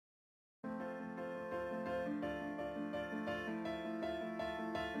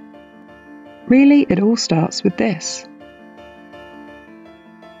Really, it all starts with this.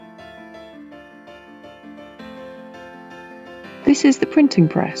 This is the printing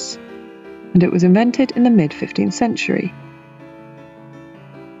press, and it was invented in the mid-15th century.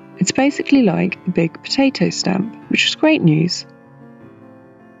 It's basically like a big potato stamp, which is great news.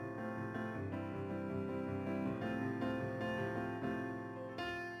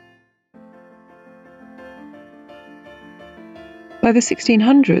 By the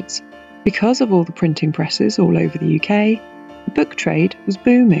 1600s, because of all the printing presses all over the UK, the book trade was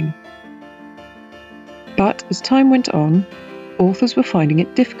booming. But as time went on, authors were finding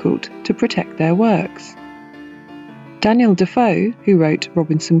it difficult to protect their works. Daniel Defoe, who wrote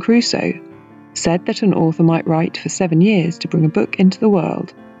Robinson Crusoe, said that an author might write for 7 years to bring a book into the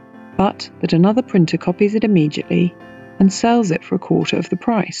world, but that another printer copies it immediately and sells it for a quarter of the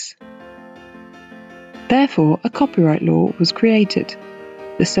price. Therefore, a copyright law was created,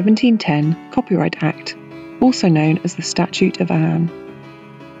 the 1710 Copyright Act, also known as the Statute of Anne.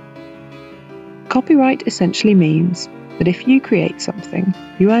 Copyright essentially means that if you create something,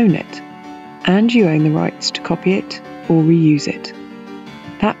 you own it, and you own the rights to copy it or reuse it.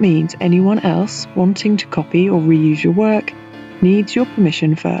 That means anyone else wanting to copy or reuse your work needs your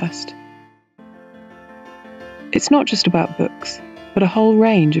permission first. It's not just about books, but a whole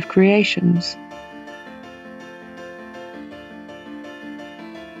range of creations.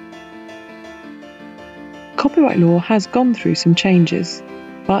 Copyright law has gone through some changes,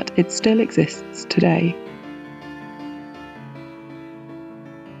 but it still exists today.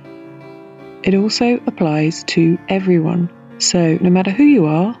 It also applies to everyone, so no matter who you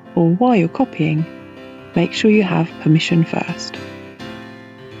are or why you're copying, make sure you have permission first.